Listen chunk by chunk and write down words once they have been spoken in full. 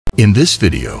In this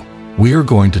video, we are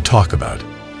going to talk about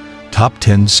top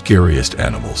 10 scariest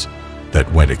animals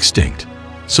that went extinct.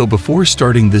 So before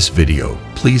starting this video,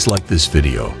 please like this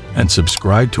video and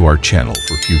subscribe to our channel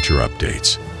for future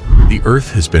updates. The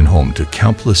Earth has been home to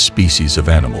countless species of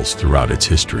animals throughout its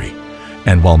history,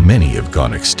 and while many have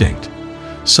gone extinct,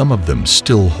 some of them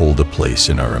still hold a place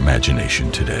in our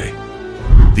imagination today.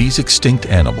 These extinct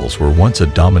animals were once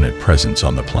a dominant presence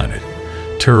on the planet,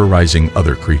 terrorizing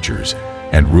other creatures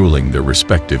and ruling their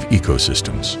respective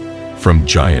ecosystems. From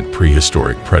giant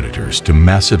prehistoric predators to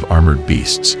massive armored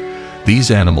beasts,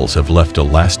 these animals have left a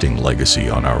lasting legacy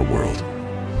on our world.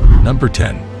 Number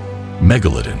 10.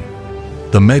 Megalodon.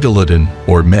 The Megalodon,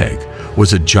 or Meg,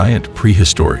 was a giant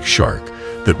prehistoric shark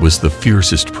that was the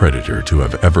fiercest predator to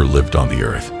have ever lived on the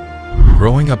Earth.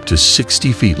 Growing up to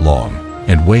 60 feet long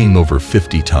and weighing over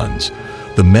 50 tons,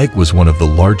 the Meg was one of the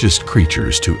largest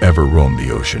creatures to ever roam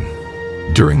the ocean.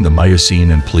 During the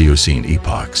Miocene and Pliocene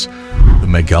epochs, the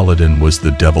Megalodon was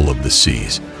the devil of the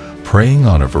seas, preying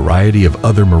on a variety of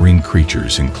other marine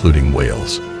creatures including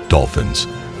whales, dolphins,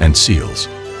 and seals.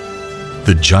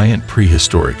 The giant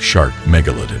prehistoric shark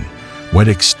Megalodon went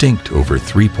extinct over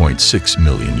 3.6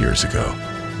 million years ago.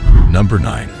 Number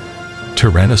 9.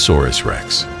 Tyrannosaurus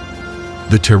rex.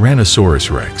 The Tyrannosaurus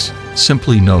rex,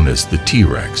 simply known as the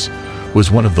T-Rex,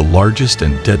 was one of the largest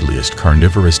and deadliest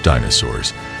carnivorous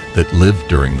dinosaurs that lived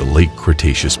during the late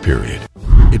Cretaceous period.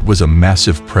 It was a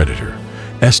massive predator,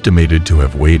 estimated to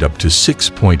have weighed up to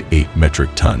 6.8 metric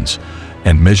tons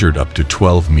and measured up to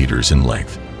 12 meters in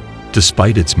length.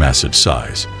 Despite its massive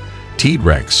size,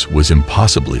 T-Rex was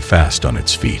impossibly fast on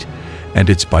its feet, and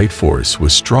its bite force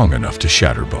was strong enough to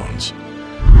shatter bones.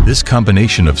 This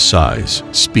combination of size,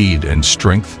 speed, and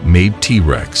strength made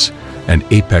T-Rex an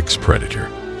apex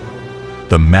predator.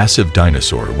 The massive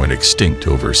dinosaur went extinct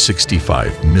over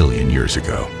 65 million years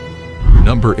ago.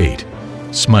 Number 8.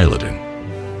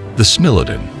 Smilodon. The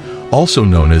Smilodon, also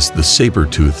known as the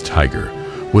saber-toothed tiger,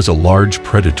 was a large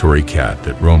predatory cat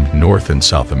that roamed North and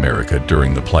South America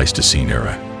during the Pleistocene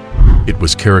era. It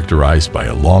was characterized by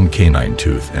a long canine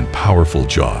tooth and powerful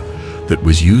jaw that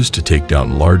was used to take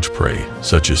down large prey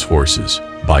such as horses,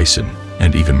 bison,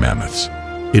 and even mammoths.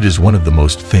 It is one of the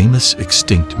most famous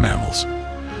extinct mammals.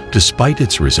 Despite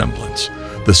its resemblance,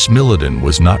 the Smilodon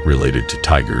was not related to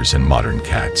tigers and modern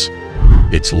cats.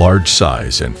 Its large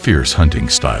size and fierce hunting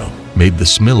style made the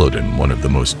Smilodon one of the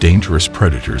most dangerous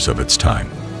predators of its time.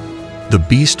 The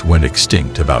beast went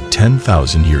extinct about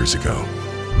 10,000 years ago.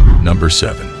 Number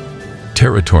 7.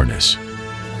 Pterotornis.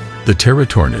 The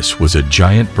Pterotornis was a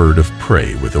giant bird of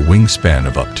prey with a wingspan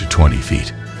of up to 20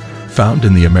 feet. Found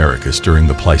in the Americas during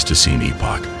the Pleistocene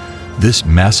epoch, this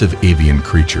massive avian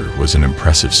creature was an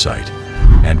impressive sight,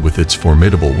 and with its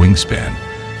formidable wingspan,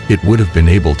 it would have been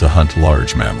able to hunt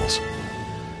large mammals.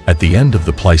 At the end of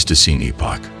the Pleistocene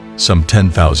epoch, some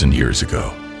 10,000 years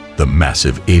ago, the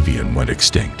massive avian went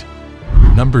extinct.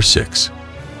 Number 6.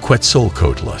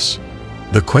 Quetzalcoatlus.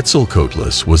 The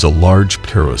Quetzalcoatlus was a large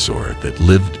pterosaur that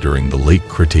lived during the late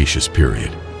Cretaceous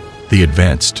period. The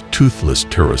advanced toothless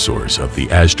pterosaurs of the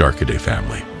Azhdarchidae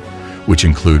family, which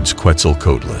includes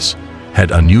Quetzalcoatlus,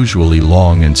 had unusually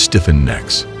long and stiffened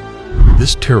necks.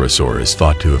 This pterosaur is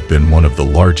thought to have been one of the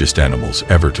largest animals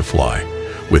ever to fly,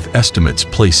 with estimates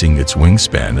placing its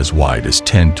wingspan as wide as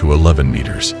 10 to 11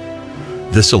 meters.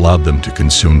 This allowed them to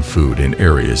consume food in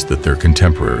areas that their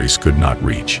contemporaries could not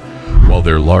reach, while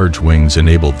their large wings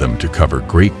enabled them to cover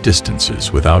great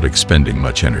distances without expending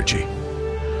much energy.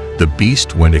 The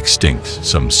beast went extinct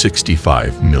some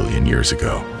 65 million years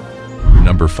ago.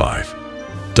 Number 5.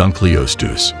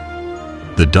 Dunkleosteus.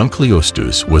 The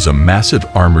Dunkleosteus was a massive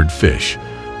armored fish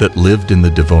that lived in the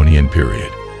Devonian period.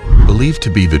 Believed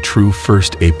to be the true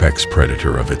first apex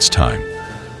predator of its time,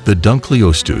 the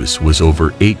Dunkleosteus was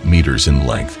over 8 meters in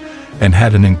length and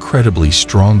had an incredibly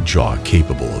strong jaw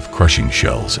capable of crushing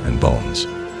shells and bones.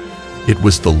 It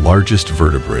was the largest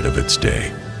vertebrate of its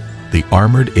day. The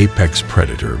armored apex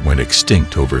predator went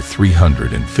extinct over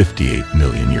 358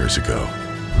 million years ago.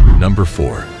 Number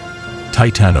 4.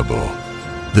 Titanoboa.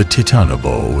 The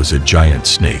Titanoboa was a giant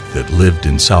snake that lived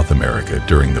in South America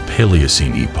during the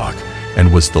Paleocene epoch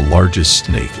and was the largest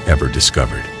snake ever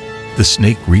discovered. The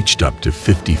snake reached up to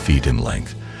 50 feet in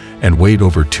length and weighed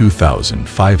over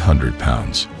 2,500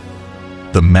 pounds.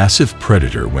 The massive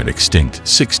predator went extinct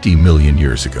 60 million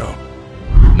years ago.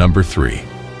 Number 3.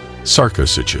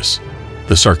 Sarcosuchus.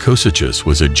 The Sarcosuchus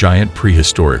was a giant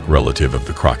prehistoric relative of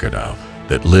the crocodile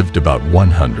that lived about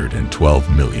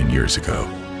 112 million years ago.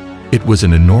 It was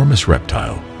an enormous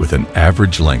reptile with an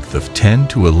average length of 10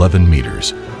 to 11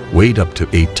 meters, weighed up to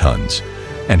 8 tons,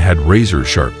 and had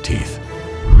razor-sharp teeth.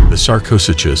 The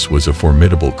Sarcosuchus was a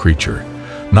formidable creature,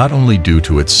 not only due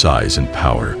to its size and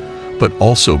power, but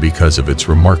also because of its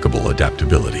remarkable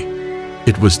adaptability.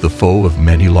 It was the foe of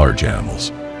many large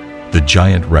animals. The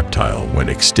giant reptile went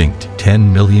extinct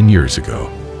 10 million years ago.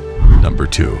 Number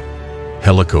 2.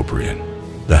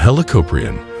 Helicoprion. The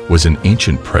Helicoprion was an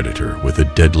ancient predator with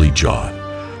a deadly jaw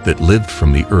that lived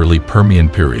from the early Permian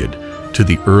period to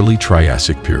the early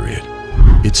Triassic period.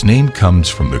 Its name comes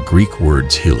from the Greek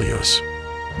words helios,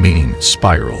 meaning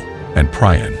spiral, and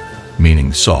prion,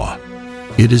 meaning saw.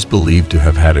 It is believed to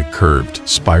have had a curved,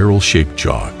 spiral-shaped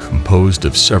jaw composed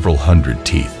of several hundred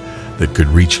teeth that could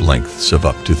reach lengths of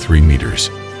up to 3 meters.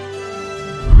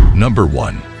 Number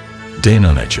 1.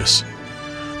 Deinonychus.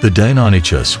 The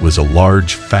Deinonychus was a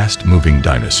large, fast-moving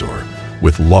dinosaur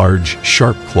with large,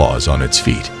 sharp claws on its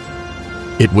feet.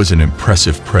 It was an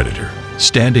impressive predator,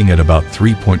 standing at about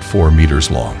 3.4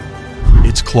 meters long.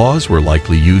 Its claws were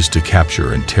likely used to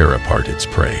capture and tear apart its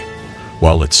prey,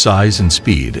 while its size and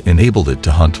speed enabled it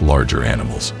to hunt larger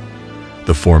animals.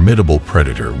 The formidable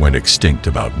predator went extinct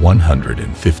about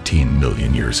 115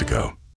 million years ago.